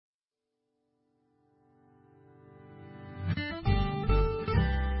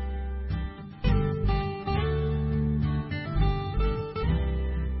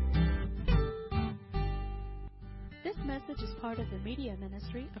part of the media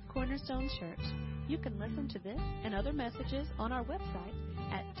ministry of Cornerstone Church. You can listen to this and other messages on our website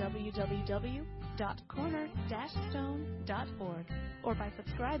at www.corner-stone.org or by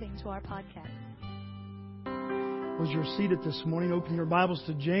subscribing to our podcast. As you're seated this morning, open your Bibles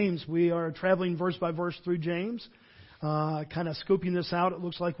to James. We are traveling verse by verse through James, kind of scoping this out. It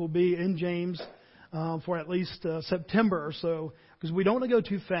looks like we'll be in James for at least September or so, because we don't want to go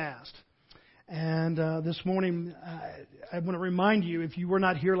too fast. And this morning, I want to remind you, if you were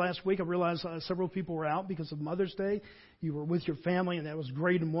not here last week, I realize several people were out because of Mother's Day. You were with your family, and that was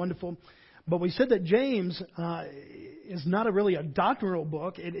great and wonderful. But we said that James is not really a doctrinal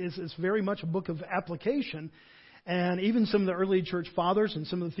book. It's very much a book of application. And even some of the early church fathers and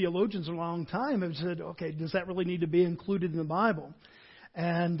some of the theologians a long time have said, okay, does that really need to be included in the Bible?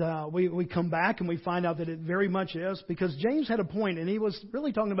 And we come back and we find out that it very much is, because James had a point, and he was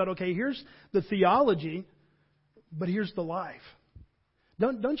really talking about, okay, here's the theology, but here's the life.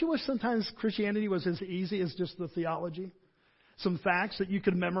 Don't you wish sometimes Christianity was as easy as just the theology? Some facts that you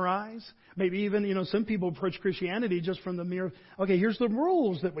could memorize. Maybe even, some people approach Christianity just from the mere, okay, here's the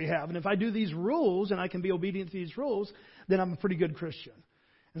rules that we have. And if I do these rules and I can be obedient to these rules, then I'm a pretty good Christian.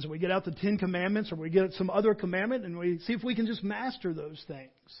 And so we get out the 10 Commandments, or we get some other commandment, and we see if we can just master those things.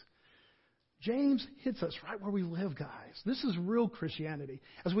 James hits us right where we live, guys. This is real Christianity.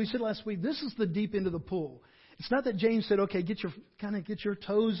 As we said last week, this is the deep end of the pool. It's not that James said, okay, get your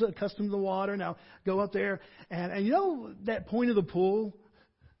toes accustomed to the water. Now go up there. And that point of the pool,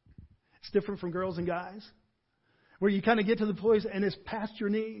 it's different from girls and guys, where you kind of get to the place and it's past your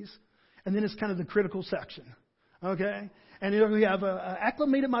knees. And then it's kind of the critical section. Okay? And we have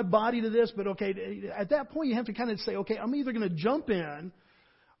acclimated my body to this, but okay, at that point you have to kind of say, okay, I'm either going to jump in,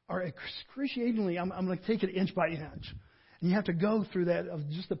 or excruciatingly, I'm going to take it inch by inch. And you have to go through that, of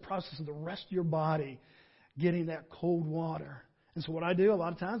just the process of the rest of your body getting that cold water. And so what I do a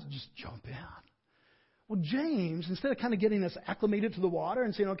lot of times is just jump in. Well, James, instead of kind of getting us acclimated to the water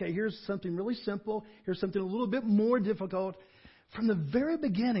and saying, okay, here's something really simple, here's something a little bit more difficult, from the very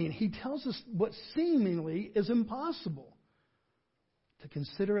beginning, he tells us what seemingly is impossible: to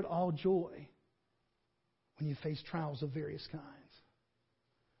consider it all joy when you face trials of various kinds.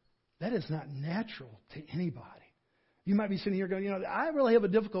 That is not natural to anybody. You might be sitting here going, I really have a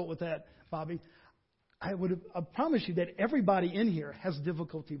difficult with that, Bobby. I promise you that everybody in here has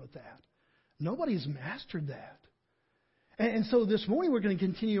difficulty with that. Nobody's mastered that. And so this morning we're going to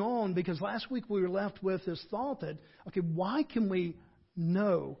continue on, because last week we were left with this thought that, okay, why can we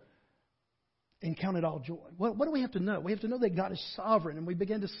know and count it all joy? What do we have to know? We have to know that God is sovereign, and we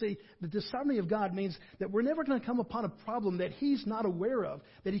begin to see that the sovereignty of God means that we're never going to come upon a problem that He's not aware of,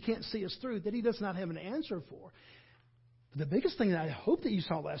 that He can't see us through, that He does not have an answer for. The biggest thing that I hope that you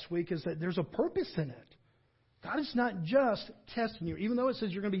saw last week is that there's a purpose in it. God is not just testing you. Even though it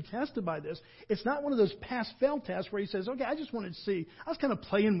says you're going to be tested by this, it's not one of those pass-fail tests where He says, okay, I just wanted to see. I was kind of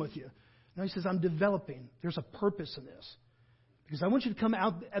playing with you. No, He says, I'm developing. There's a purpose in this. Because I want you to come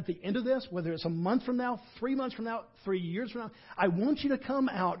out at the end of this, whether it's a month from now, 3 months from now, 3 years from now, I want you to come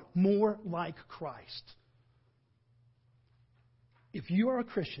out more like Christ. If you are a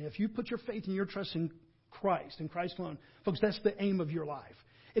Christian, if you put your faith and your trust in Christ and Christ alone, folks, that's the aim of your life.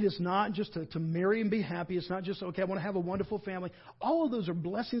 It is not just to marry and be happy. It's not just, okay, I want to have a wonderful family. All of those are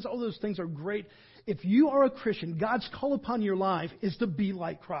blessings. All those things are great. If you are a Christian, God's call upon your life is to be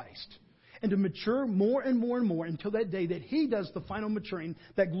like Christ and to mature more and more and more until that day that He does the final maturing,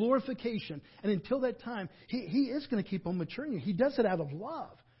 that glorification. And until that time, He is going to keep on maturing you. He does it out of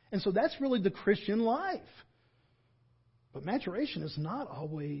love. And so that's really the Christian life. But maturation is not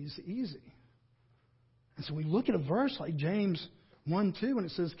always easy. And so we look at a verse like James 1:2, and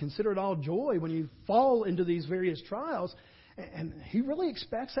it says, consider it all joy when you fall into these various trials. And he really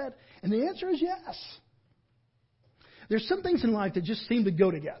expects that. And the answer is yes. There's some things in life that just seem to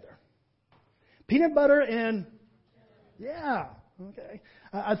go together. Peanut butter and, yeah, okay.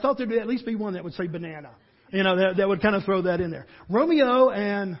 I thought there'd at least be one that would say banana. That would kind of throw that in there. Romeo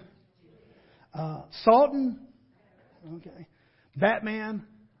and Sultan, okay. Batman.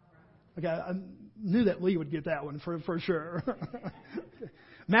 Okay, I knew that Lee would get that one for sure.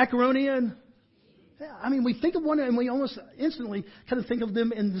 Macaroni and, yeah, I mean, we think of one and we almost instantly kind of think of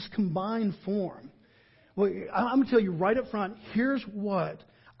them in this combined form. Well, I'm going to tell you right up front, here's what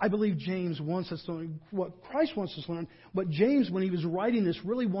I believe James wants us to learn, what Christ wants us to learn. But James, when he was writing this,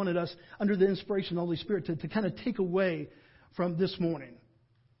 really wanted us, under the inspiration of the Holy Spirit, to kind of take away from this morning.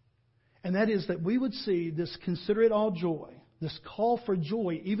 And that is that we would see this consider it all joy, this call for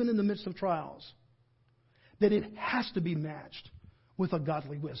joy, even in the midst of trials, that it has to be matched with a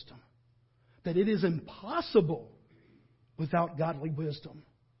godly wisdom. That it is impossible without godly wisdom,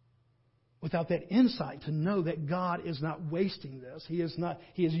 without that insight to know that God is not wasting this. He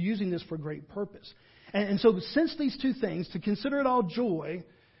is using this for great purpose. And so since these two things, to consider it all joy,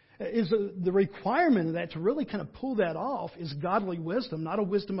 is the requirement of that to really kind of pull that off is godly wisdom, not a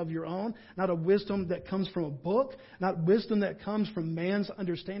wisdom of your own, not a wisdom that comes from a book, not wisdom that comes from man's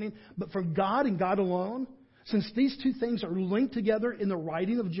understanding, but from God and God alone. Since these two things are linked together in the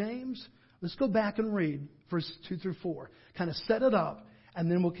writing of James, let's go back and read verses 2 through 4, kind of set it up,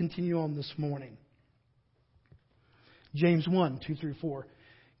 and then we'll continue on this morning. James 1, 2 through 4.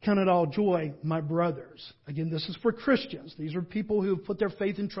 Count it all joy, my brothers. Again, this is for Christians. These are people who have put their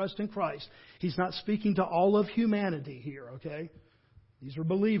faith and trust in Christ. He's not speaking to all of humanity here, okay? These are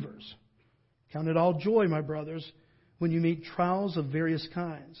believers. Count it all joy, my brothers, when you meet trials of various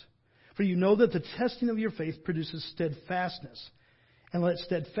kinds. For you know that the testing of your faith produces steadfastness. And let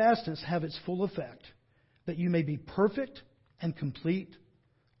steadfastness have its full effect, that you may be perfect and complete,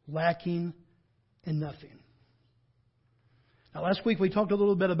 lacking in nothing. Now, last week we talked a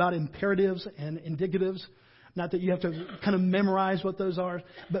little bit about imperatives and indicatives. Not that you have to kind of memorize what those are,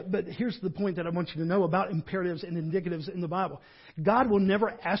 but here's the point that I want you to know about imperatives and indicatives in the Bible. God will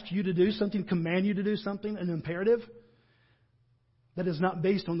never ask you to do something, command you to do something, an imperative, that is not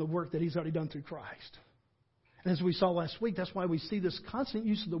based on the work that He's already done through Christ. And as we saw last week, that's why we see this constant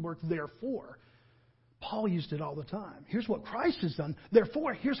use of the word therefore. Paul used it all the time. Here's what Christ has done.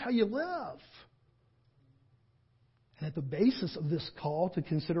 Therefore, here's how you live. And at the basis of this call to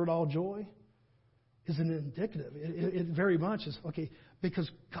consider it all joy is an indicative. It very much is, okay, because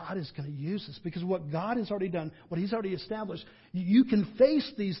God is going to use this. Because what God has already done, what He's already established, you can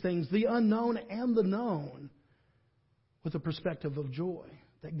face these things, the unknown and the known, with a perspective of joy.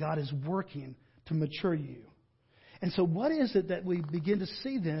 That God is working to mature you. And so what is it that we begin to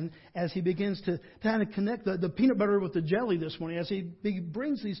see then as he begins to kind of connect the peanut butter with the jelly this morning, as he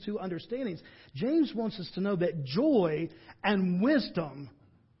brings these two understandings? James wants us to know that joy and wisdom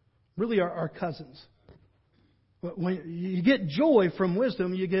really are cousins. When you get joy from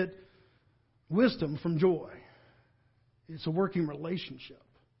wisdom, you get wisdom from joy. It's a working relationship.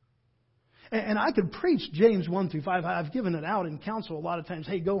 And I could preach James 1 through 5. I've given it out in counsel a lot of times.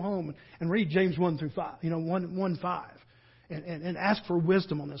 Hey, go home and read James 1 through 5. 1-5. And ask for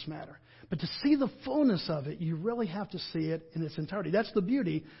wisdom on this matter. But to see the fullness of it, you really have to see it in its entirety. That's the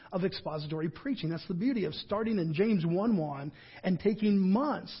beauty of expository preaching. That's the beauty of starting in James 1:1 and taking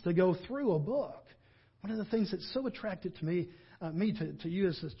months to go through a book. One of the things that's so attracted to me to you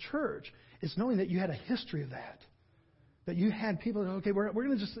as a church is knowing that you had a history of that. That you had people that, okay, we're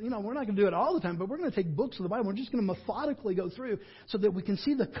going to just, we're not going to do it all the time, but we're going to take books of the Bible. We're just going to methodically go through so that we can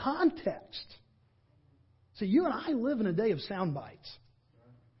see the context. See, you and I live in a day of sound bites.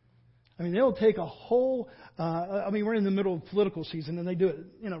 I mean, they'll take a whole, we're in the middle of political season, and they do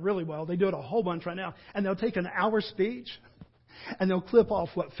it, really well. They do it a whole bunch right now. And they'll take an hour speech, and they'll clip off,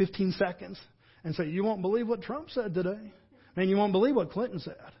 15 seconds, and say, you won't believe what Trump said today. Man, you won't believe what Clinton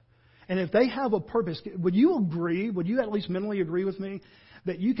said. And if they have a purpose, would you at least mentally agree with me,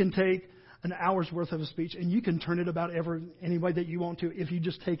 that you can take an hour's worth of a speech and you can turn it about any way that you want to if you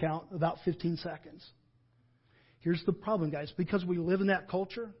just take out about 15 seconds? Here's the problem, guys. Because we live in that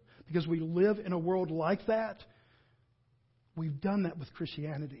culture, because we live in a world like that, we've done that with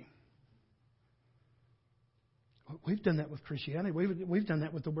Christianity. We've done that with Christianity. We've done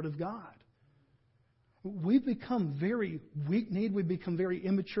that with the Word of God. We've become very weak-kneed. We've become very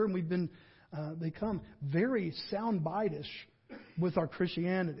immature, and we've become very soundbite-ish with our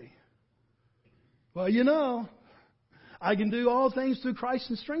Christianity. Well, I can do all things through Christ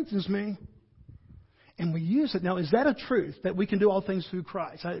who strengthens me. And we use it. Now, is that a truth, that we can do all things through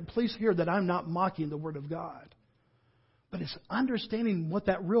Christ? Please hear that I'm not mocking the Word of God. But it's understanding what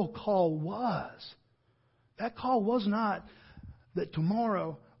that real call was. That call was not that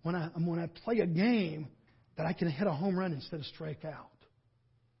tomorrow, when I play a game, that I can hit a home run instead of strike out.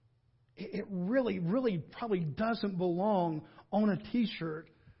 It really, really probably doesn't belong on a T-shirt,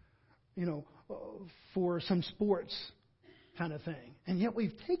 for some sports kind of thing. And yet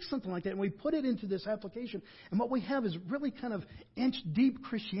we take something like that and we put it into this application. And what we have is really kind of inch-deep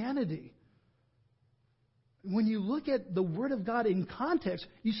Christianity. When you look at the Word of God in context,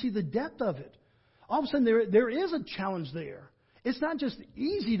 you see the depth of it. All of a sudden, there is a challenge there. It's not just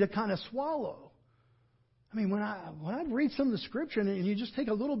easy to kind of swallow. I mean, when I read some of the Scripture and you just take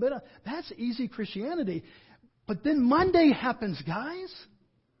a little bit of, that's easy Christianity. But then Monday happens, guys.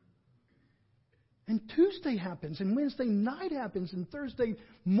 And Tuesday happens, and Wednesday night happens, and Thursday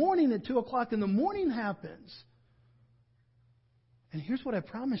morning at 2 o'clock in the morning happens. And here's what I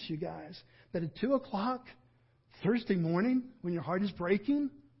promise you guys, that at 2 o'clock Thursday morning when your heart is breaking,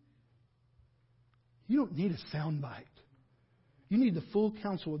 you don't need a soundbite. You need the full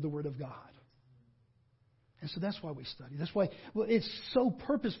counsel of the Word of God. And so that's why we study. That's why it's so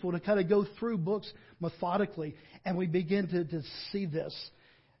purposeful to kind of go through books methodically, and we begin to see this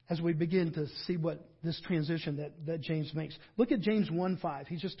as we begin to see what this transition that James makes. Look at James 1:5.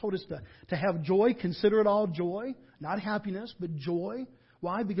 He's just told us to have joy, consider it all joy, not happiness, but joy.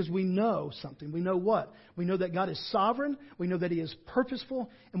 Why? Because we know something. We know what? We know that God is sovereign, we know that He is purposeful,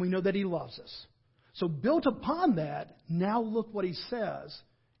 and we know that He loves us. So built upon that, now look what he says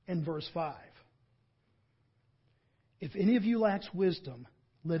in verse 5. If any of you lacks wisdom,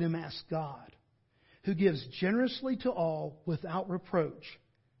 let him ask God, who gives generously to all without reproach,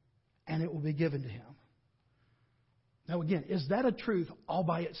 and it will be given to him. Now again, is that a truth all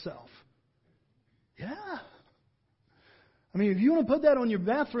by itself? Yeah. I mean, if you want to put that on your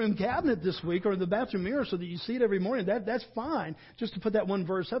bathroom cabinet this week or the bathroom mirror so that you see it every morning, that's fine. Just to put that one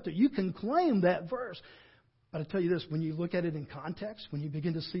verse up there. You can claim that verse. But I tell you this, when you look at it in context, when you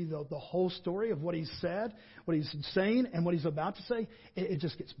begin to see the whole story of what he's said, what he's saying, and what he's about to say, it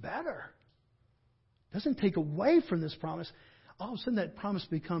just gets better. It doesn't take away from this promise. All of a sudden that promise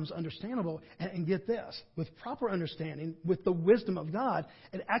becomes understandable. And get this, with proper understanding, with the wisdom of God,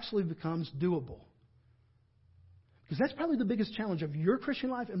 it actually becomes doable. Because that's probably the biggest challenge of your Christian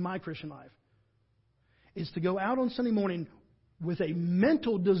life and my Christian life, is to go out on Sunday morning with a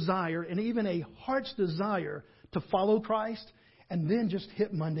mental desire and even a heart's desire to follow Christ, and then just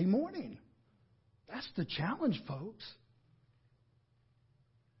hit Monday morning. That's the challenge, folks.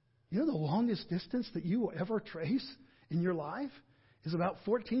 You know the longest distance that you will ever trace in your life is about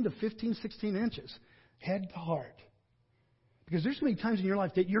 14 to 15, 16 inches, head to heart. Because there's going to be times in your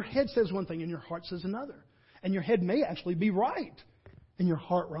life that your head says one thing and your heart says another. And your head may actually be right and your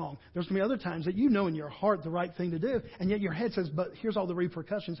heart wrong. There's going to be other times that you know in your heart the right thing to do, and yet your head says, but here's all the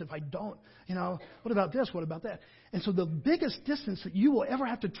repercussions if I don't. What about this? What about that? And so the biggest distance that you will ever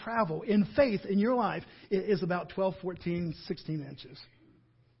have to travel in faith in your life is about 12, 14, 16 inches.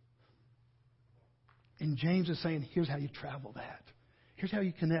 And James is saying, here's how you travel that. Here's how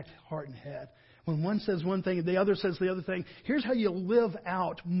you connect heart and head. When one says one thing and the other says the other thing, here's how you live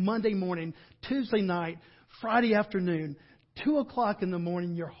out Monday morning, Tuesday night, Friday afternoon, 2 o'clock in the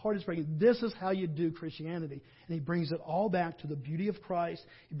morning, your heart is breaking. This is how you do Christianity. And he brings it all back to the beauty of Christ.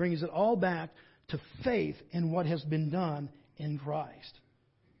 He brings it all back to faith in what has been done in Christ.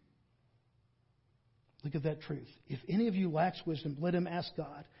 Look at that truth. If any of you lacks wisdom, let him ask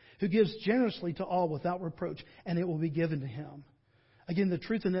God, who gives generously to all without reproach, and it will be given to him. Again, the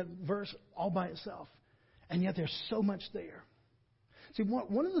truth in that verse all by itself. And yet there's so much there. See,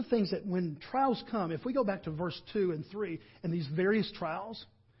 one of the things that when trials come, if we go back to verse 2 and 3, and these various trials,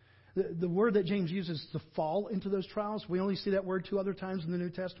 the word that James uses to fall into those trials, we only see that word 2 other times in the New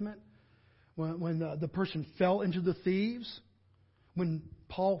Testament. When the person fell into the thieves, when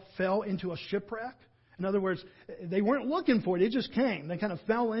Paul fell into a shipwreck. In other words, they weren't looking for it. It just came. They kind of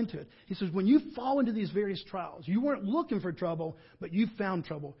fell into it. He says, when you fall into these various trials, you weren't looking for trouble, but you found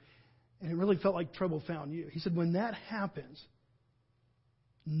trouble. And it really felt like trouble found you. He said, when that happens,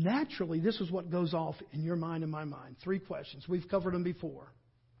 naturally, this is what goes off in your mind and my mind. 3 questions. We've covered them before.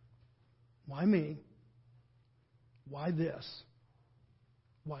 Why me? Why this?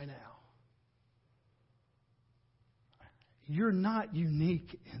 Why now? You're not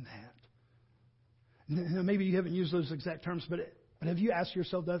unique in that. Now, maybe you haven't used those exact terms, but have you asked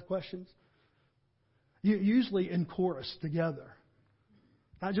yourself those questions? Usually in chorus together.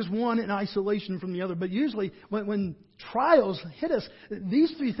 Not just one in isolation from the other, but usually when trials hit us,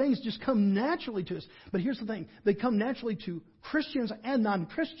 these 3 things just come naturally to us. But here's the thing. They come naturally to Christians and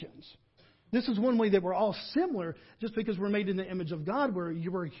non-Christians. This is one way that we're all similar just because we're made in the image of God.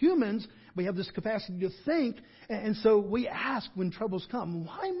 We're humans. We have this capacity to think. And so we ask when troubles come,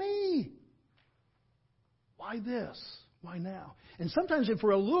 why me? Why this? Why now? And sometimes if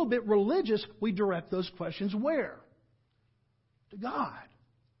we're a little bit religious, we direct those questions where? To God.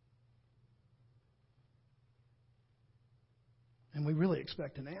 And we really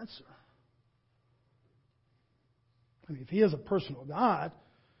expect an answer. I mean, if He is a personal God,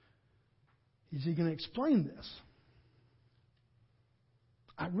 is He going to explain this?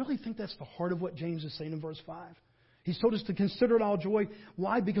 I really think that's the heart of what James is saying in verse 5. He's told us to consider it all joy.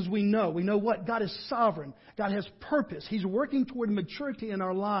 Why? Because we know. We know what? God is sovereign. God has purpose. He's working toward maturity in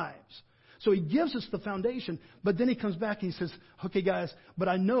our lives. So He gives us the foundation. But then He comes back and He says, okay, guys, but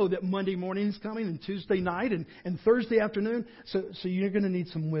I know that Monday morning is coming and Tuesday night and Thursday afternoon. So you're going to need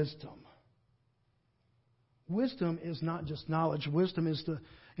some wisdom. Wisdom is not just knowledge. Wisdom is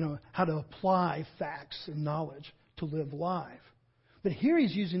how to apply facts and knowledge to live life. But here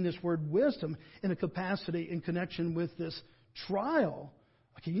he's using this word wisdom in a capacity in connection with this trial.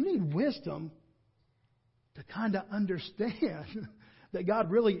 Okay, you need wisdom to kind of understand that God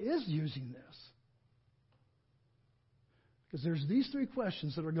really is using this. Because there's these three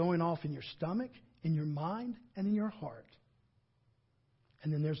questions that are going off in your stomach, in your mind, and in your heart.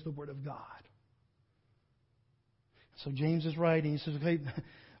 And then there's the Word of God. So James is writing. He says, okay,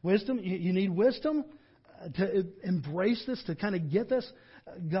 wisdom, you need wisdom to embrace this, to kind of get this.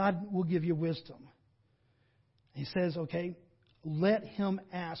 God will give you wisdom. He says, okay, let him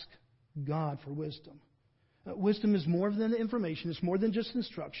ask God for wisdom. Wisdom is more than information. It's more than just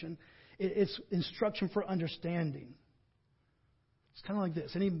instruction. It's instruction for understanding. It's kind of like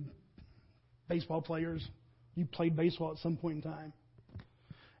this. Any baseball players, you played baseball at some point in time.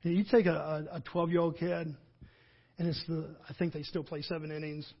 And you take a 12-year-old kid, and I think they still play 7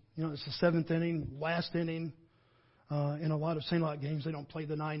 innings. It's the 7th inning, last inning. In a lot of St. Lot games, they don't play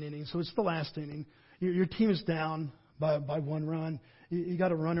the 9 innings, so it's the last inning. Your team is down by 1 run. You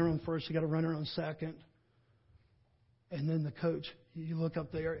got a runner on first, you got a runner on second. And then the coach, you look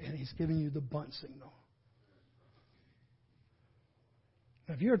up there, and he's giving you the bunt signal.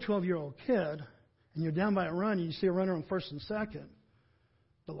 Now, if you're a 12-year-old kid, and you're down by a run, and you see a runner on first and second,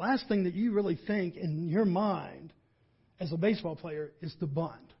 the last thing that you really think in your mind as a baseball player is the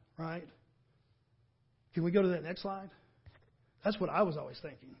bunt, right? Can we go to that next slide? That's what I was always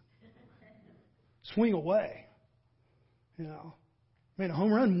thinking. Swing away. A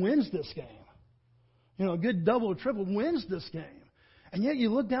home run wins this game. A good double or triple wins this game. And yet you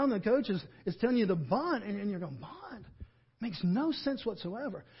look down, the coach is telling you to bunt, and you're going, bunt? Makes no sense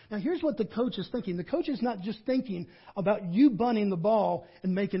whatsoever. Now, here's what the coach is thinking. The coach is not just thinking about you bunting the ball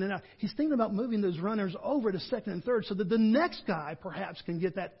and making it out. He's thinking about moving those runners over to second and third so that the next guy perhaps can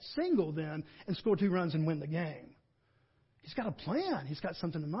get that single then and score 2 runs and win the game. He's got a plan. He's got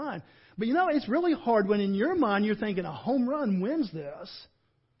something in mind. But it's really hard when in your mind you're thinking a home run wins this.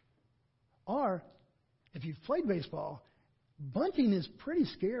 Or, if you've played baseball, bunting is pretty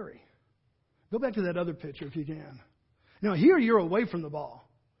scary. Go back to that other picture if you can. Now, here you're away from the ball.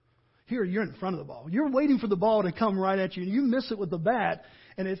 Here you're in front of the ball. You're waiting for the ball to come right at you, and you miss it with the bat,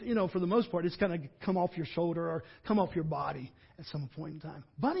 and it's, for the most part, it's going to come off your shoulder or come off your body at some point in time.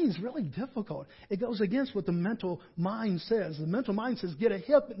 Bunting is really difficult. It goes against what the mental mind says. The mental mind says, get a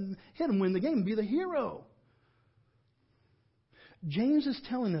hit and win the game and be the hero. James is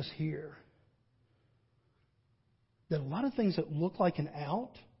telling us here that a lot of things that look like an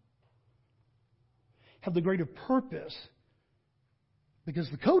out have the greater purpose because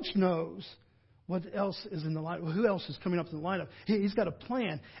the coach knows what else is in the lineup, who else is coming up in the lineup. He's got a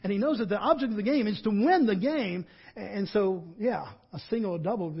plan, and he knows that the object of the game is to win the game. And so, a single or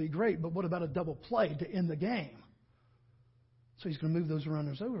double would be great, but what about a double play to end the game? So he's going to move those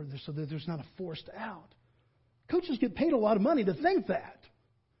runners over there so that there's not a forced out. Coaches get paid a lot of money to think that.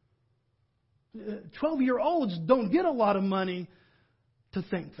 12-year-olds don't get a lot of money to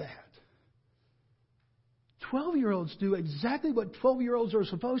think that. 12-year-olds do exactly what 12-year-olds are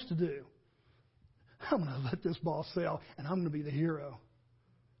supposed to do. I'm going to let this ball sail, and I'm going to be the hero.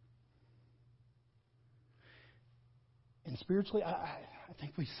 And spiritually, I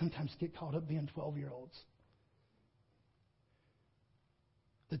think we sometimes get caught up being 12-year-olds.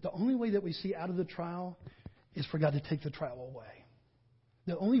 That the only way that we see out of the trial is for God to take the trial away.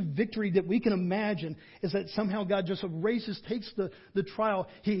 The only victory that we can imagine is that somehow God just erases, takes the trial.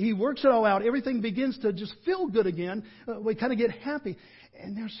 He works it all out. Everything begins to just feel good again. We kind of get happy.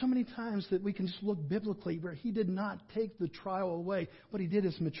 And there's so many times that we can just look biblically where He did not take the trial away. What He did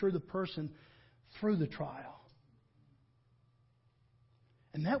is mature the person through the trial.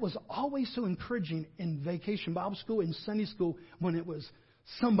 And that was always so encouraging in vacation Bible school, in Sunday school, when it was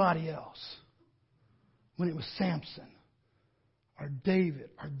somebody else. When it was Samson. Or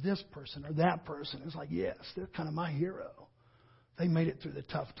David, or this person, or that person. It's like, yes, they're kind of my hero. They made it through the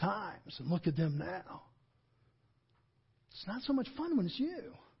tough times, and look at them now. It's not so much fun when it's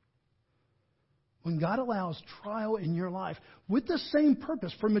you. When God allows trial in your life with the same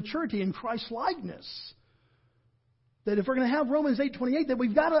purpose for maturity in Christ-likeness. That if we're going to have Romans 8:28, that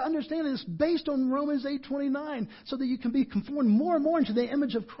we've got to understand it's based on Romans 8:29 so that you can be conformed more and more into the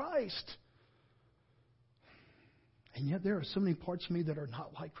image of Christ. And yet there are so many parts of me that are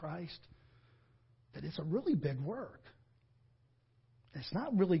not like Christ that it's a really big work. It's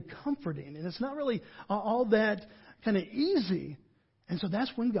not really comforting, and it's not really all that kind of easy. And so that's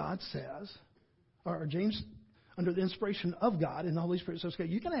when God says, or James under the inspiration of God, and the Holy Spirit says, okay,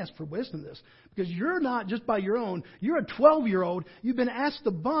 you can ask for wisdom in this, because you're not just by your own. You're a 12-year-old. You've been asked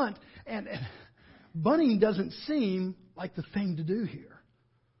to bunt, and bunting doesn't seem like the thing to do here.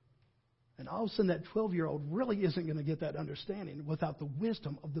 And all of a sudden, that 12-year-old really isn't going to get that understanding without the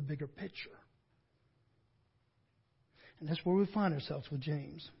wisdom of the bigger picture. And that's where we find ourselves with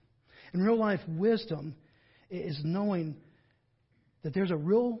James. In real life, wisdom is knowing that there's a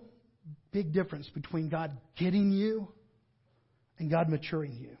real big difference between God getting you and God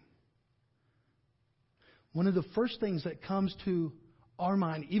maturing you. One of the first things that comes to our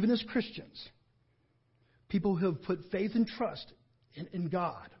mind, even as Christians, people who have put faith and trust in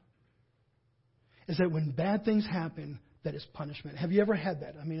God, is that when bad things happen, that is punishment. Have you ever had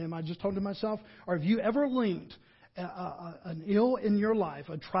that? I mean, am I just talking to myself? Or have you ever linked an ill in your life,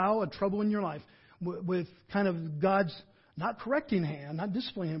 a trial, a trouble in your life, with kind of God's not correcting hand, not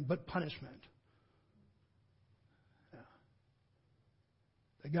disciplining hand, but punishment? Yeah.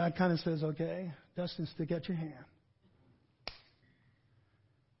 That God kind of says, okay, Dustin, stick out your hand.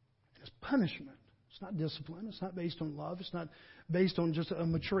 And it's punishment. It's not discipline. It's not based on love. It's not based on just a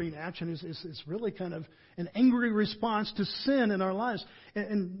maturing action. It's really kind of an angry response to sin in our lives.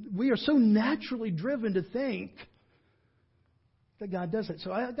 And we are so naturally driven to think that God does it.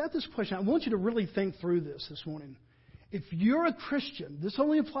 So I got this question. I want you to really think through this morning. If you're a Christian, this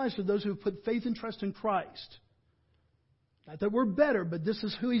only applies to those who have put faith and trust in Christ. Not that we're better, but this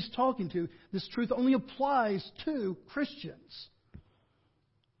is who He's talking to. This truth only applies to Christians.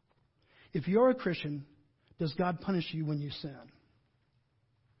 If you're a Christian, does God punish you when you sin?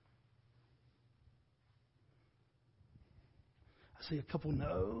 I see a couple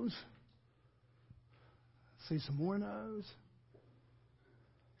no's. I see some more no's.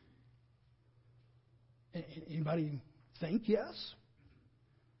 Anybody think yes?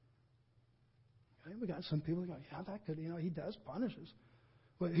 Okay, we got some people who go, yeah, that could, He does punish us.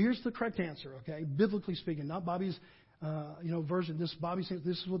 Well, here's the correct answer, okay? Biblically speaking, not Bobby's version. This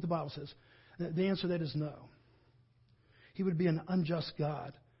is what the Bible says. The answer to that is no. He would be an unjust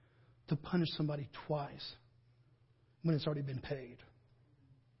God to punish somebody twice when it's already been paid.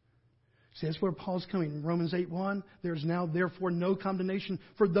 See, that's where Paul's coming. In Romans 8:1, there's now therefore no condemnation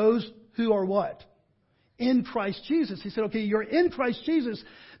for those who are what? In Christ Jesus. He said, okay, you're in Christ Jesus.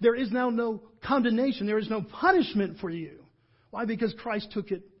 There is now no condemnation. There is no punishment for you. Why? Because Christ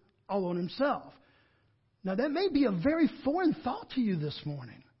took it all on Himself. Now, that may be a very foreign thought to you this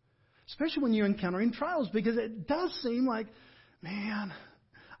morning, especially when you're encountering trials, because it does seem like, man,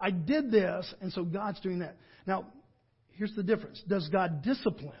 I did this, and so God's doing that. Now, here's the difference. Does God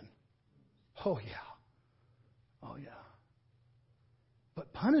discipline? Oh, yeah. Oh, yeah.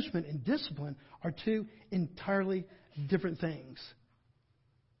 But punishment and discipline are two entirely different things.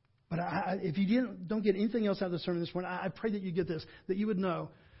 But if you don't get anything else out of the sermon this morning, I pray that you get this, that you would know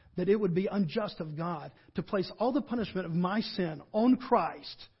that it would be unjust of God to place all the punishment of my sin on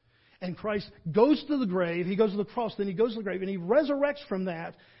Christ. And Christ goes to the grave, He goes to the cross, then He goes to the grave, and He resurrects from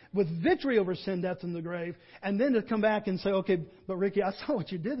that with victory over sin, death, and the grave. And then to come back and say, okay, but Ricky, I saw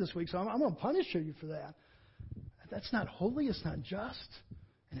what you did this week, so I'm going to punish you for that. That's not holy, it's not just,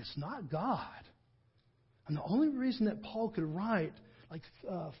 and it's not God. And the only reason that Paul could write like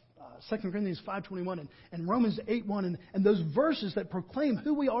 2 Corinthians 5:21 and Romans 8:1 and those verses that proclaim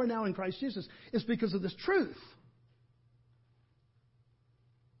who we are now in Christ Jesus is because of this truth.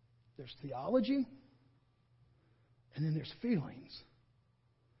 There's theology, and then there's feelings.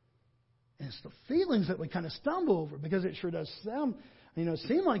 And it's the feelings that we kind of stumble over because it sure does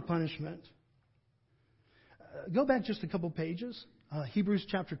seem like punishment. Go back just a couple pages. Hebrews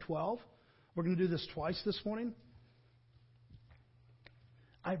chapter 12. We're going to do this twice this morning.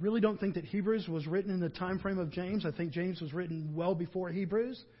 I really don't think that Hebrews was written in the time frame of James. I think James was written well before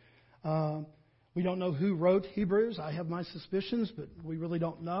Hebrews. We don't know who wrote Hebrews. I have my suspicions, but we really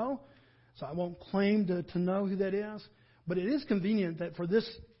don't know. So I won't claim to know who that is. But it is convenient that for this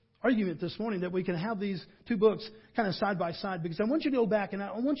argument this morning that we can have these two books kind of side by side, because I want you to go back and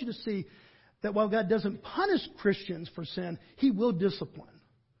I want you to see that while God doesn't punish Christians for sin, He will discipline.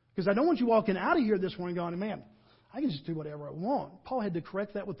 Because I don't want you walking out of here this morning going, man, I can just do whatever I want. Paul had to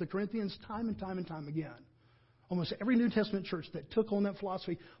correct that with the Corinthians time and time and time again. Almost every New Testament church that took on that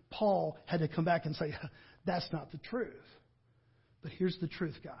philosophy, Paul had to come back and say, that's not the truth. But here's the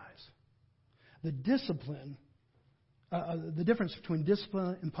truth, guys. The discipline, the difference between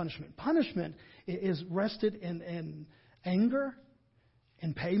discipline and punishment. Punishment is rested in anger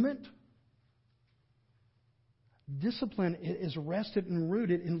and payment. Discipline is rested and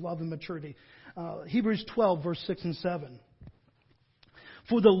rooted in love and maturity. Hebrews 12, verse 6 and 7.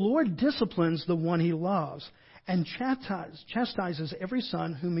 For the Lord disciplines the one He loves, and chastises every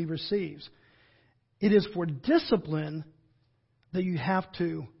son whom he receives. It is for discipline that you have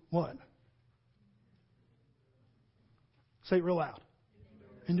to, what? Say it real loud.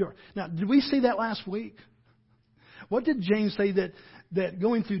 Endure. Now, did we see that last week? What did James say that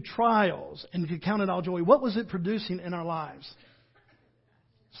going through trials and to count it all joy, what was it producing in our lives?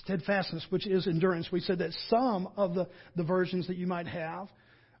 Steadfastness, which is endurance. We said that some of the versions that you might have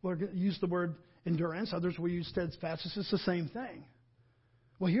will use the word endurance. Others will use steadfastness. It's the same thing.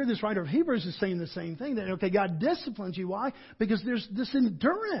 Well, here this writer of Hebrews is saying the same thing. That, okay, God disciplines you. Why? Because there's this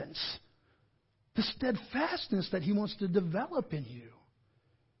endurance, the steadfastness that He wants to develop in you.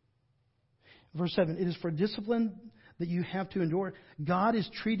 Verse 7, it is for discipline that you have to endure. God is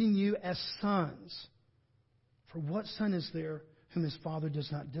treating you as sons. For what son is there whom his father does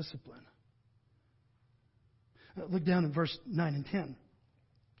not discipline? Look down at verse 9 and 10.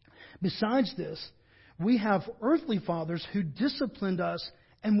 Besides this, we have earthly fathers who disciplined us,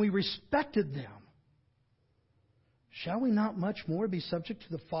 and we respected them. Shall we not much more be subject to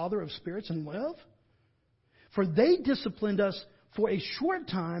the Father of spirits and live? For they disciplined us for a short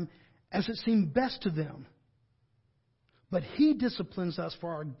time as it seemed best to them. But He disciplines us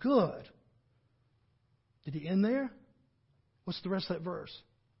for our good. Did He end there? What's the rest of that verse?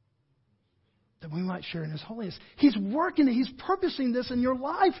 That we might share in His holiness. He's working it. He's purposing this in your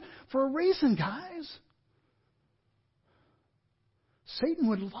life for a reason, guys. Satan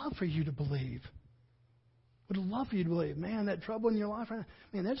would love for you to believe. Would love for you to believe, man, that trouble in your life,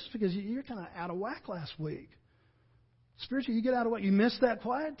 man, that's just because you're kind of out of whack last week. Spiritually, you get out of whack. You missed that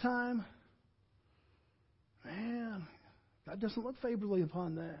quiet time. Man, God doesn't look favorably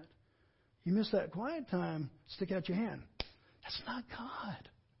upon that. You missed that quiet time. Stick out your hand. That's not God.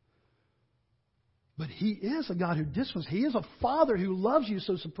 But He is a God who disciplines. He is a Father who loves you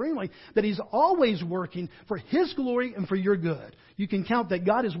so supremely that He's always working for His glory and for your good. You can count that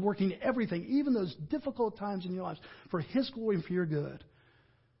God is working everything, even those difficult times in your lives, for His glory and for your good.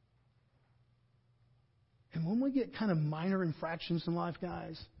 And when we get kind of minor infractions in life,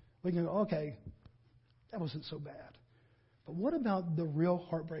 guys, we can go, okay, that wasn't so bad. But what about the real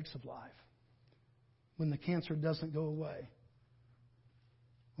heartbreaks of life? When the cancer doesn't go away?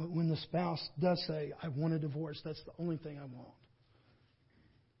 When the spouse does say, I want a divorce, that's the only thing I want.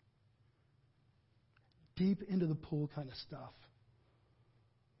 Deep into the pool kind of stuff.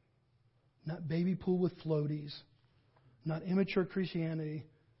 Not baby pool with floaties. Not immature Christianity.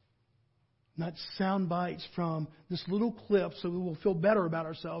 Not sound bites from this little clip so we will feel better about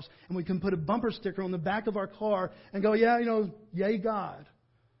ourselves and we can put a bumper sticker on the back of our car and go, yeah, yay God.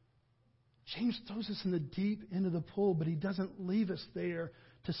 James throws us in the deep end of the pool, but he doesn't leave us there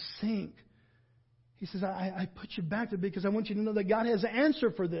to sink. He says, I put you back there because I want you to know that God has an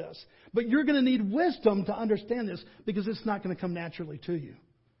answer for this. But you're going to need wisdom to understand this because it's not going to come naturally to you.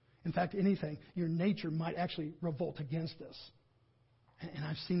 In fact, anything, your nature might actually revolt against this. And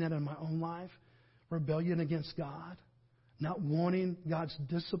I've seen that in my own life. Rebellion against God. Not wanting God's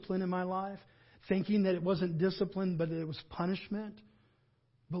discipline in my life. Thinking that it wasn't discipline, but it was punishment.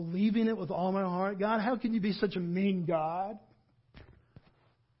 Believing it with all my heart. God, how can you be such a mean God?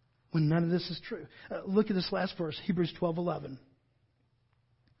 When none of this is true. Look at this last verse, Hebrews 12:11.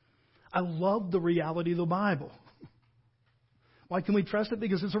 I love the reality of the Bible. Why can we trust it?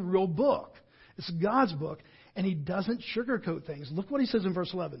 Because it's a real book. It's God's book. And He doesn't sugarcoat things. Look what He says in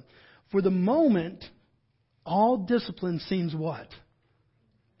verse 11. For the moment, all discipline seems what?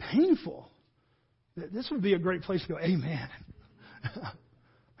 Painful. This would be a great place to go, amen.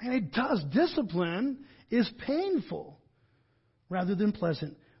 And it does. Discipline is painful rather than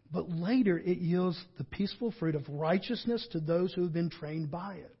pleasant. But later it yields the peaceful fruit of righteousness to those who have been trained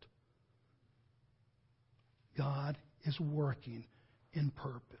by it. God is working in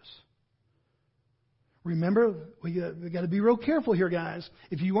purpose. Remember, we got to be real careful here, guys.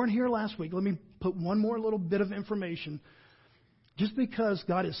 If you weren't here last week, let me put one more little bit of information. Just because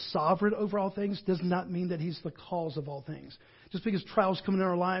God is sovereign over all things does not mean that He's the cause of all things. Just because trials come into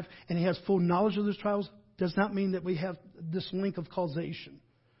our life and He has full knowledge of those trials does not mean that we have this link of causation.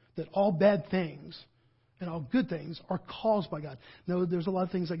 That all bad things and all good things are caused by God. No, there's a lot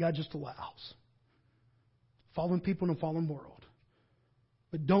of things that God just allows. Fallen people in a fallen world.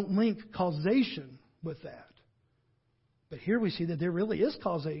 But don't link causation with that. But here we see that there really is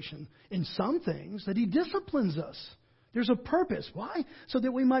causation in some things, that He disciplines us. There's a purpose. Why? So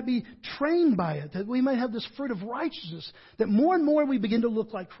that we might be trained by it, that we might have this fruit of righteousness, that more and more we begin to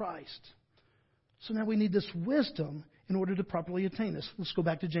look like Christ. So now we need this wisdom in order to properly attain this. Let's go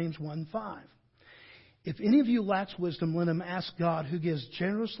back to James 1:5. If any of you lacks wisdom, let him ask God, who gives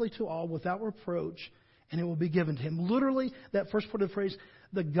generously to all without reproach, and it will be given to him. Literally, that first part of the phrase,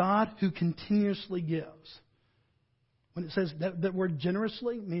 the God who continuously gives. When it says that word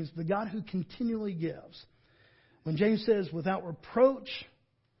generously, means the God who continually gives. When James says without reproach,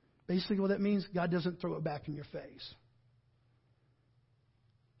 basically what that means, God doesn't throw it back in your face.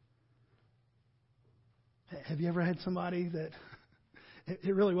 Have you ever had somebody that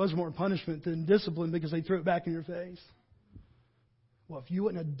it really was more punishment than discipline because they threw it back in your face? Well, if you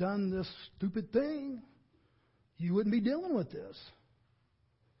wouldn't have done this stupid thing, you wouldn't be dealing with this.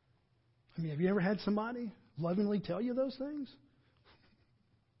 I mean, have you ever had somebody lovingly tell you those things?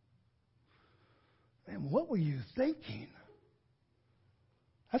 Man, what were you thinking?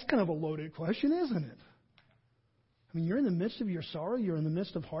 That's kind of a loaded question, isn't it? I mean, you're in the midst of your sorrow. You're in the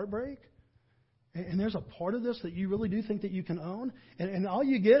midst of heartbreak. And there's a part of this that you really do think that you can own. And all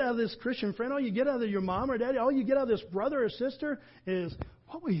you get out of this Christian friend, all you get out of your mom or daddy, all you get out of this brother or sister is,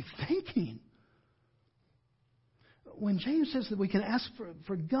 what were you thinking? When James says that we can ask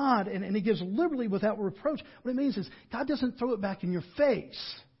for God and he gives liberally without reproach, what it means is God doesn't throw it back in your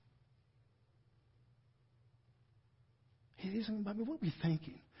face. He's saying, what were we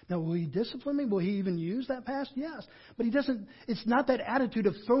thinking? Now, will he discipline me? Will he even use that past? Yes. But he doesn't. It's not that attitude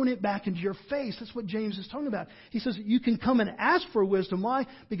of throwing it back into your face. That's what James is talking about. He says you can come and ask for wisdom. Why?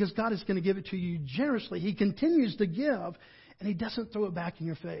 Because God is going to give it to you generously. He continues to give, and he doesn't throw it back in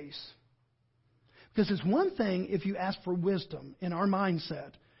your face. Because it's one thing if you ask for wisdom in our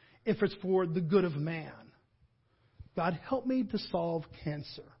mindset, if it's for the good of man. God, help me to solve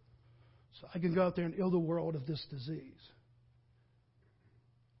cancer so I can go out there and heal the world of this disease.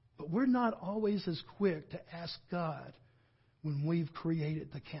 But we're not always as quick to ask God when we've created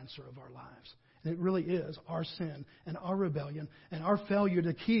the cancer of our lives. And it really is our sin and our rebellion and our failure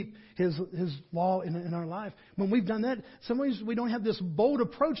to keep His law in our life. When we've done that, sometimes we don't have this bold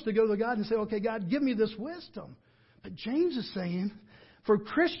approach to go to God and say, okay, God, give me this wisdom. But James is saying, for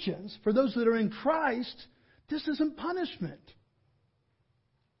Christians, for those that are in Christ, this isn't punishment.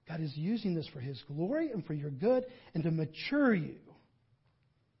 God is using this for His glory and for your good and to mature you.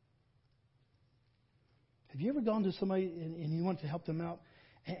 Have you ever gone to somebody and you want to help them out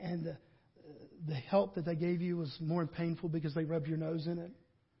and the help that they gave you was more painful because they rubbed your nose in it?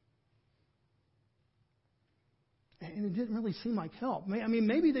 And it didn't really seem like help. I mean,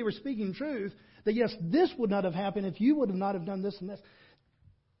 maybe they were speaking truth that, yes, this would not have happened if you would have not have done this and this.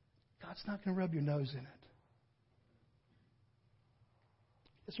 God's not going to rub your nose in it.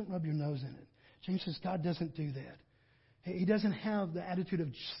 He doesn't rub your nose in it. James says God doesn't do that. He doesn't have the attitude of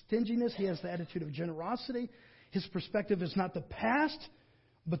stinginess. He has the attitude of generosity. His perspective is not the past,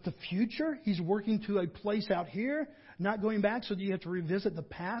 but the future. He's working to a place out here, not going back so that you have to revisit the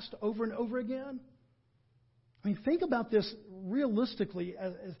past over and over again. I mean, think about this realistically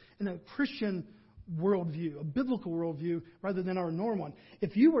as in a Christian worldview, a biblical worldview, rather than our normal one.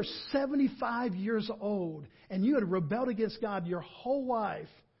 If you were 75 years old and you had rebelled against God your whole life,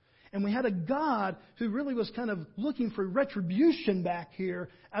 and we had a God who really was kind of looking for retribution back here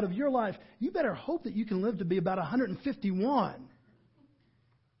out of your life, you better hope that you can live to be about 151.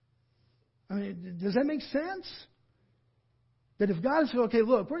 I mean, does that make sense? That if God says, okay,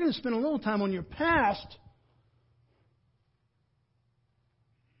 look, we're going to spend a little time on your past,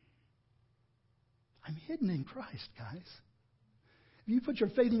 I'm hidden in Christ, guys. If you put your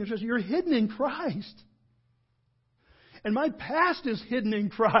faith in your trust, you're hidden in Christ. And my past is hidden in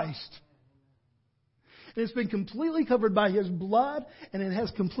Christ. And it's been completely covered by His blood, and it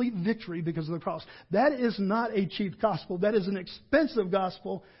has complete victory because of the cross. That is not a cheap gospel. That is an expensive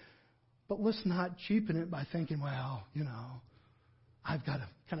gospel. But let's not cheapen it by thinking, well, I've got to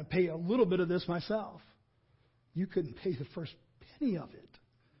kind of pay a little bit of this myself. You couldn't pay the first penny of it.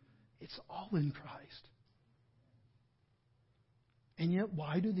 It's all in Christ. And yet,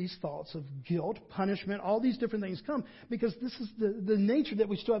 why do these thoughts of guilt, punishment, all these different things come? Because this is the nature that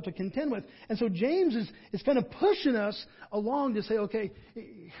we still have to contend with. And so James is kind of pushing us along to say, okay,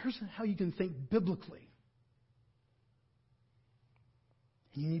 here's how you can think biblically.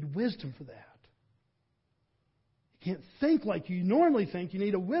 And you need wisdom for that. You can't think like you normally think. You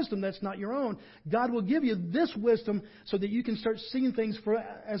need a wisdom that's not your own. God will give you this wisdom so that you can start seeing things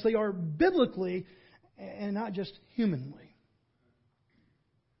as they are biblically and not just humanly.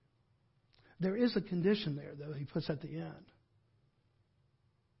 There is a condition there, though, he puts at the end.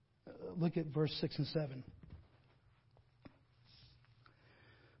 Look at verse 6 and 7.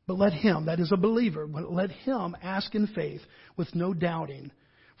 But let him, that is a believer, but let him ask in faith with no doubting.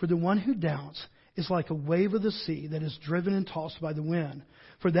 For the one who doubts is like a wave of the sea that is driven and tossed by the wind.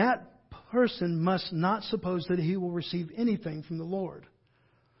 For that person must not suppose that he will receive anything from the Lord.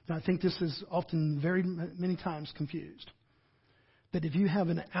 And I think this is often very many times confused. That if you have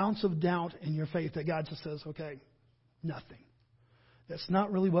an ounce of doubt in your faith, that God just says, okay, nothing. That's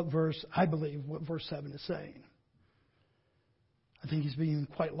not really what I believe what verse 7 is saying. I think he's being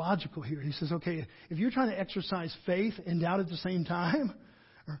quite logical here. He says, okay, if you're trying to exercise faith and doubt at the same time,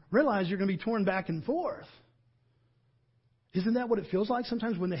 realize you're going to be torn back and forth. Isn't that what it feels like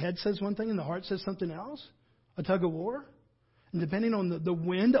sometimes when the head says one thing and the heart says something else? A tug of war? And depending on the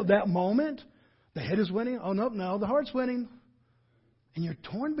wind of that moment, the head is winning. Oh, no, the heart's winning. And you're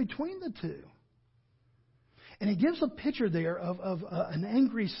torn between the two. And he gives a picture there of an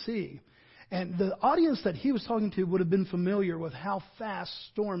angry sea. And the audience that he was talking to would have been familiar with how fast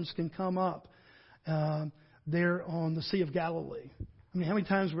storms can come up there on the Sea of Galilee. I mean, how many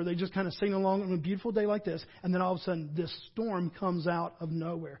times were they just kind of singing along on a beautiful day like this, and then all of a sudden this storm comes out of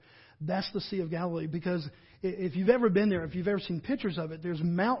nowhere? That's the Sea of Galilee, because if you've ever been there, if you've ever seen pictures of it, there's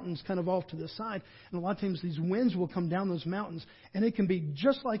mountains kind of off to the side, and a lot of times these winds will come down those mountains, and it can be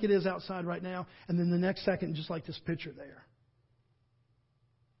just like it is outside right now, and then the next second, just like this picture there.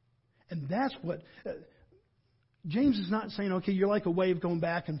 And that's what James is not saying, okay, you're like a wave going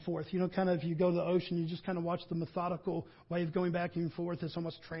back and forth. You know, kind of if you go to the ocean, you just kind of watch the methodical wave going back and forth. It's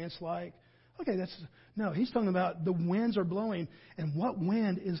almost trance-like. Okay, no, he's talking about the winds are blowing, and what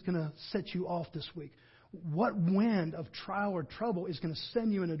wind is going to set you off this week? What wind of trial or trouble is going to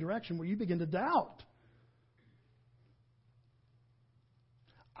send you in a direction where you begin to doubt?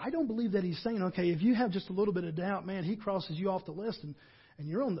 I don't believe that he's saying, okay, if you have just a little bit of doubt, man, he crosses you off the list, and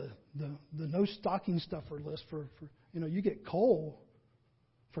you're on the no stocking stuffer list for you get coal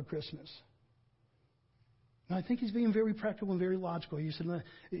for Christmas. And I think he's being very practical and very logical. He said,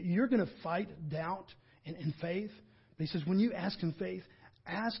 you're going to fight doubt and faith. But he says, when you ask in faith,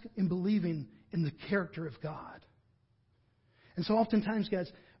 ask in believing in the character of God. And so oftentimes,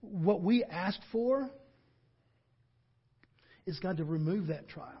 guys, what we ask for is God to remove that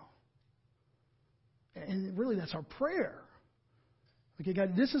trial. And really, that's our prayer. Okay,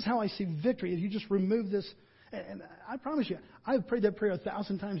 God, this is how I see victory. If you just remove this, and I promise you, I've prayed that prayer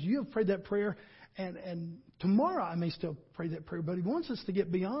 1,000 times. You have prayed that prayer, and tomorrow I may still pray that prayer. But He wants us to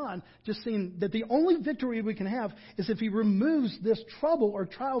get beyond just seeing that the only victory we can have is if He removes this trouble or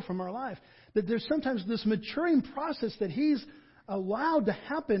trial from our life. That there's sometimes this maturing process that He's allowed to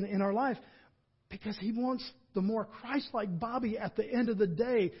happen in our life because He wants the more Christ-like Bobby at the end of the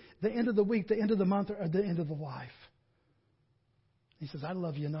day, the end of the week, the end of the month, or the end of the life. He says, I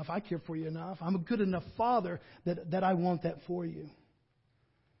love you enough. I care for you enough. I'm a good enough father that I want that for you.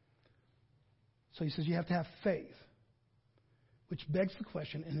 So He says you have to have faith, which begs the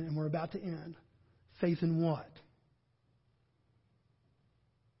question, and we're about to end. Faith in what?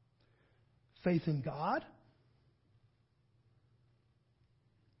 Faith in God?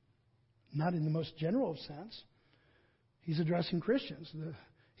 Not in the most general sense. He's addressing Christians.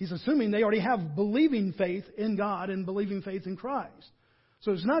 He's assuming they already have believing faith in God and believing faith in Christ.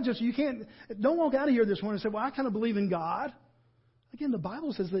 So it's not just, don't walk out of here this morning and say, well, I kind of believe in God. Again, the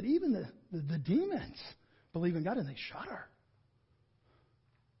Bible says that even the demons believe in God and they shudder.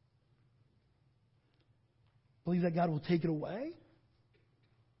 Believe that God will take it away?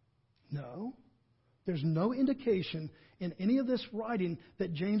 No. There's no indication in any of this writing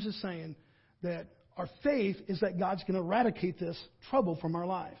that James is saying that our faith is that God's going to eradicate this trouble from our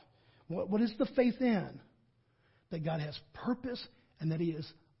life. What is the faith in? That God has purpose and that He is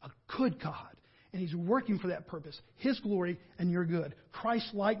a good God. And He's working for that purpose. His glory and your good.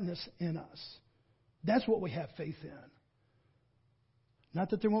 Christ's likeness in us. That's what we have faith in.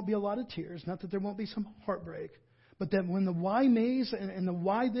 Not that there won't be a lot of tears. Not that there won't be some heartbreak. But that when the why me's and the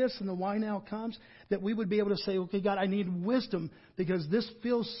why this and the why now comes, that we would be able to say, okay, God, I need wisdom because this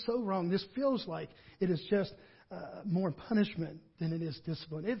feels so wrong. This feels like it is just more punishment than it is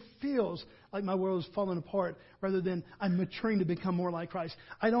discipline. It feels like my world is falling apart rather than I'm maturing to become more like Christ.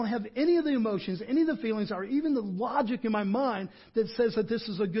 I don't have any of the emotions, any of the feelings, or even the logic in my mind that says that this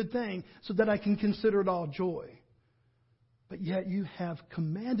is a good thing so that I can consider it all joy. But yet you have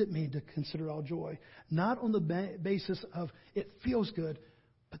commanded me to consider all joy, not on the basis of it feels good,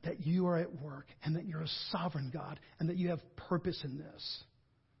 but that you are at work and that you're a sovereign God and that you have purpose in this.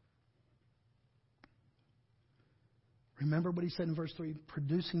 Remember what He said in verse 3,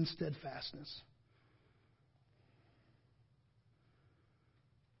 producing steadfastness.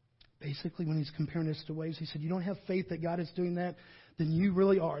 Basically, when He's comparing this to waves, He said, you don't have faith that God is doing that, then you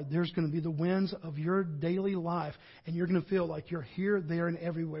really are. There's going to be the winds of your daily life, and you're going to feel like you're here, there, and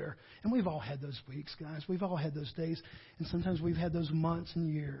everywhere. And we've all had those weeks, guys. We've all had those days, and sometimes we've had those months and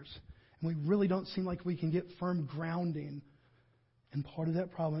years. And we really don't seem like we can get firm grounding And part of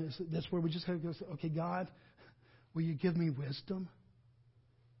that problem is that's where we just have to go, okay, God, will you give me wisdom?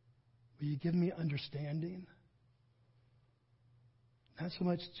 Will you give me understanding? Not so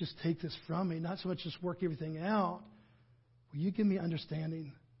much just take this from me, not so much just work everything out. Will you give me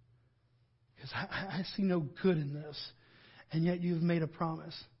understanding? Because I see no good in this. And yet you've made a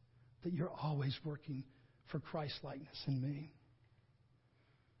promise that you're always working for Christ-likeness in me.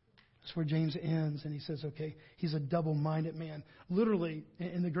 That's where James ends, and he says, okay, he's a double-minded man. Literally,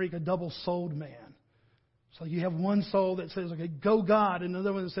 in the Greek, a double-souled man. So you have one soul that says, okay, go God, and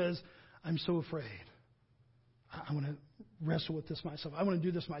another one that says, I'm so afraid. I want to wrestle with this myself. I want to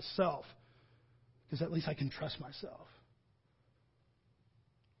do this myself, because at least I can trust myself.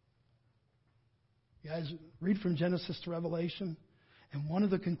 You guys, read from Genesis to Revelation, and one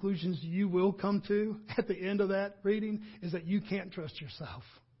of the conclusions you will come to at the end of that reading is that you can't trust yourself.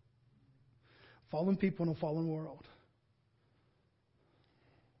 Fallen people in a fallen world.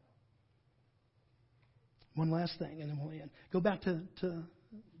 One last thing, and then we'll end. Go back to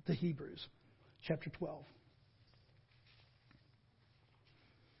the Hebrews, chapter 12.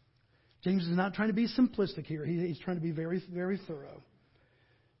 James is not trying to be simplistic here. He's trying to be very, very thorough.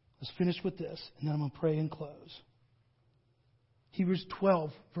 Let's finish with this, and then I'm going to pray and close. Hebrews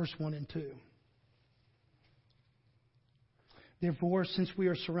 12, verse 1 and 2. Therefore, since we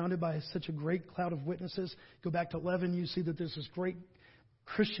are surrounded by such a great cloud of witnesses, go back to 11, you see that there's this great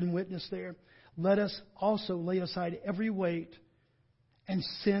Christian witness there. Let us also lay aside every weight and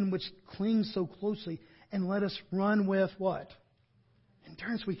sin which clings so closely, and let us run with what?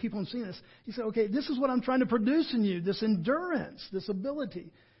 Endurance. We keep on seeing this. He said, okay, this is what I'm trying to produce in you, this endurance, this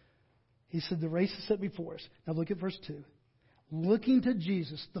ability. He said, the race is set before us. Now look at verse 2. Looking to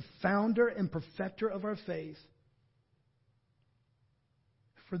Jesus, the founder and perfecter of our faith,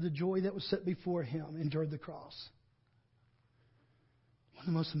 for the joy that was set before him, endured the cross. One of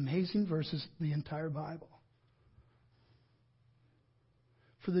the most amazing verses in the entire Bible.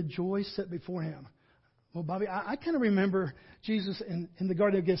 For the joy set before him. Well, Bobby, I kind of remember Jesus in the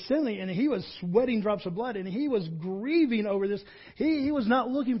Garden of Gethsemane, and he was sweating drops of blood, and he was grieving over this. He was not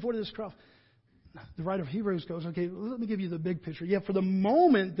looking forward to this cross. The writer of Hebrews goes, okay, let me give you the big picture. Yeah, for the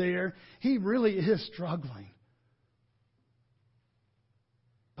moment there, he really is struggling.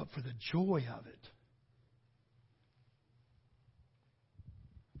 But for the joy of it,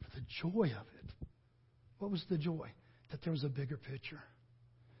 what was the joy? That there was a bigger picture.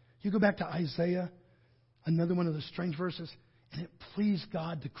 You go back to Isaiah, another one of the strange verses, and it pleased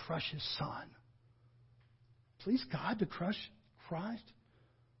God to crush his son. Pleased God to crush Christ?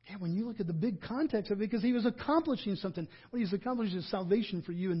 Yeah, when you look at the big context of it, because he was accomplishing something. What he's accomplishing is salvation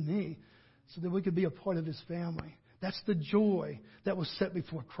for you and me, so that we could be a part of his family. That's the joy that was set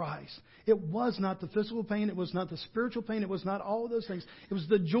before Christ. It was not the physical pain. It was not the spiritual pain. It was not all of those things. It was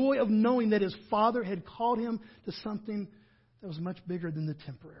the joy of knowing that his Father had called him to something that was much bigger than the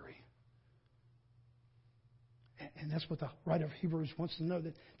temporary. And that's what the writer of Hebrews wants to know,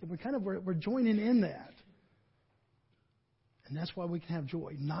 that we're joining in that. And that's why we can have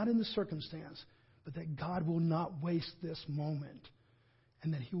joy, not in the circumstance, but that God will not waste this moment.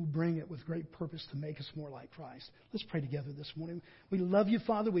 And that he will bring it with great purpose to make us more like Christ. Let's pray together this morning. We love you,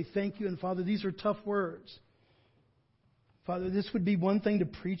 Father. We thank you. And, Father, these are tough words. Father, this would be one thing to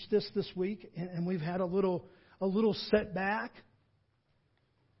preach this week. And we've had a little setback.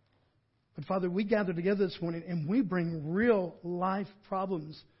 But, Father, we gather together this morning and we bring real life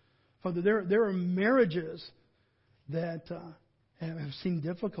problems. Father, there are marriages that have seen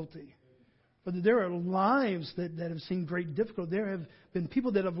difficulty. But there are lives that have seen great difficulty. There have been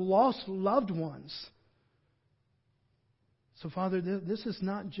people that have lost loved ones. So, Father, this is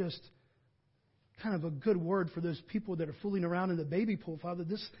not just kind of a good word for those people that are fooling around in the baby pool. Father,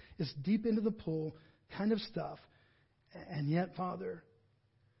 this is deep into the pool kind of stuff. And yet, Father,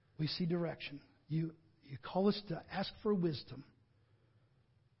 we see direction. You call us to ask for wisdom.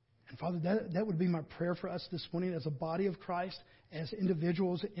 And Father, that would be my prayer for us this morning as a body of Christ, as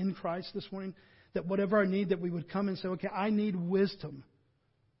individuals in Christ this morning, that whatever our need, that we would come and say, okay, I need wisdom.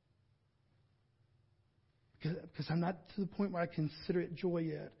 Because I'm not to the point where I consider it joy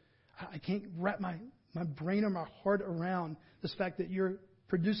yet. I can't wrap my brain or my heart around this fact that you're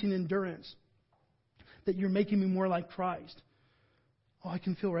producing endurance, that you're making me more like Christ. All I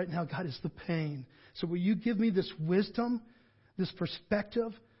can feel right now, God, is the pain. So will you give me this wisdom, this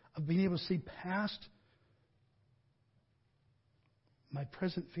perspective of being able to see past my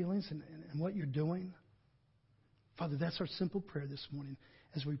present feelings and what you're doing? Father, that's our simple prayer this morning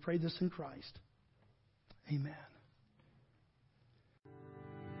as we pray this in Christ. Amen.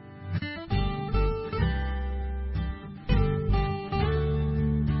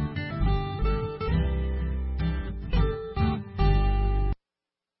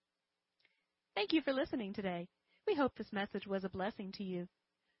 Thank you for listening today. We hope this message was a blessing to you.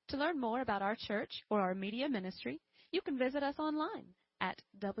 To learn more about our church or our media ministry, you can visit us online at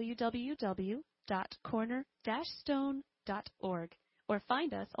www.corner-stone.org or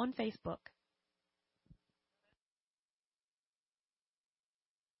find us on Facebook.